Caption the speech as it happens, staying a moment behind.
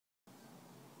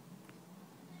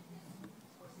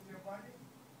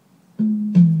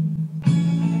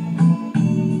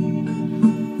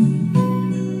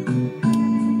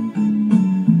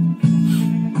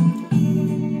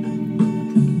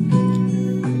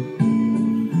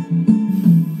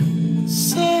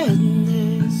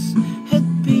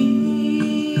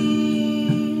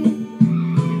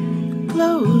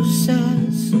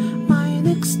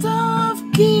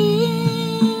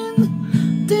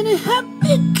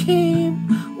came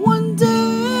one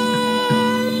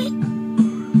day,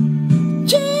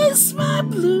 chased my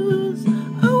blues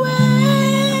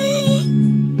away.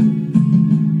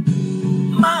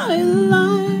 My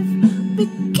life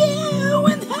began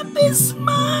with happy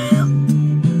smile,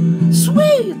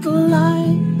 sweet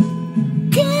light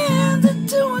candid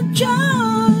to a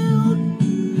child.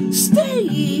 Stay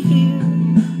here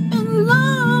and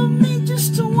love me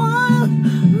just a while.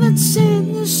 Let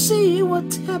sadness see what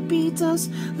happy does.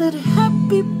 Let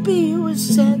happy be what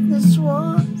sadness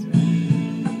was.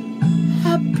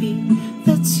 Happy,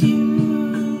 that's you.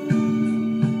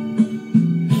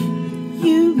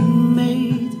 You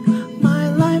made my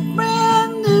life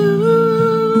brand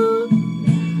new.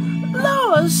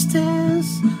 Lost as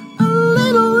a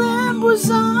little lamb was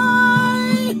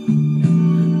I,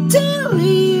 till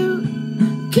you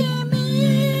came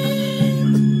in.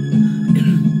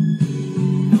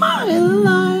 My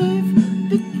life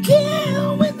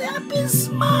began with happy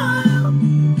smile,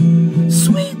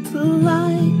 sweet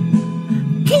light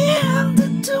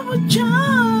candid to a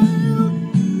child.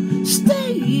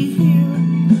 Stay here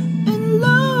and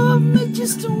love me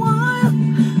just a while.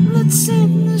 Let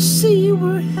sadness see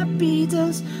where happy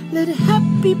does. Let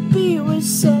happy be where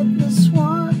sadness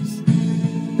was.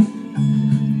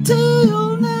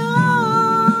 Till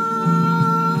now,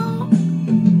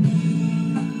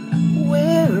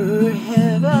 where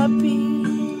have I been?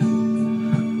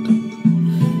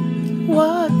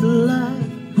 What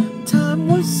lifetime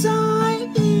was I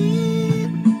in?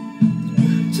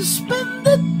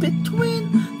 Suspended between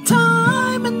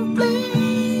time and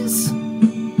place,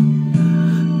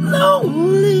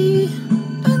 lonely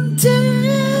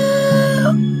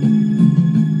until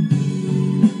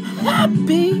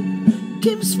happy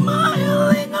came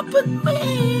smiling up at me.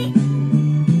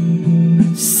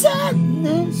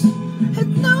 Sadness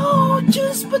had no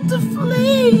choice but to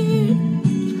flee.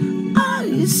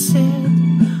 I said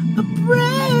a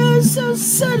prayer so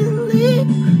suddenly.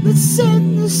 Let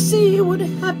sadness see what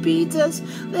happy does.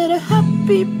 Let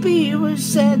happy be where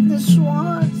sadness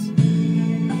was.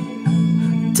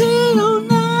 Till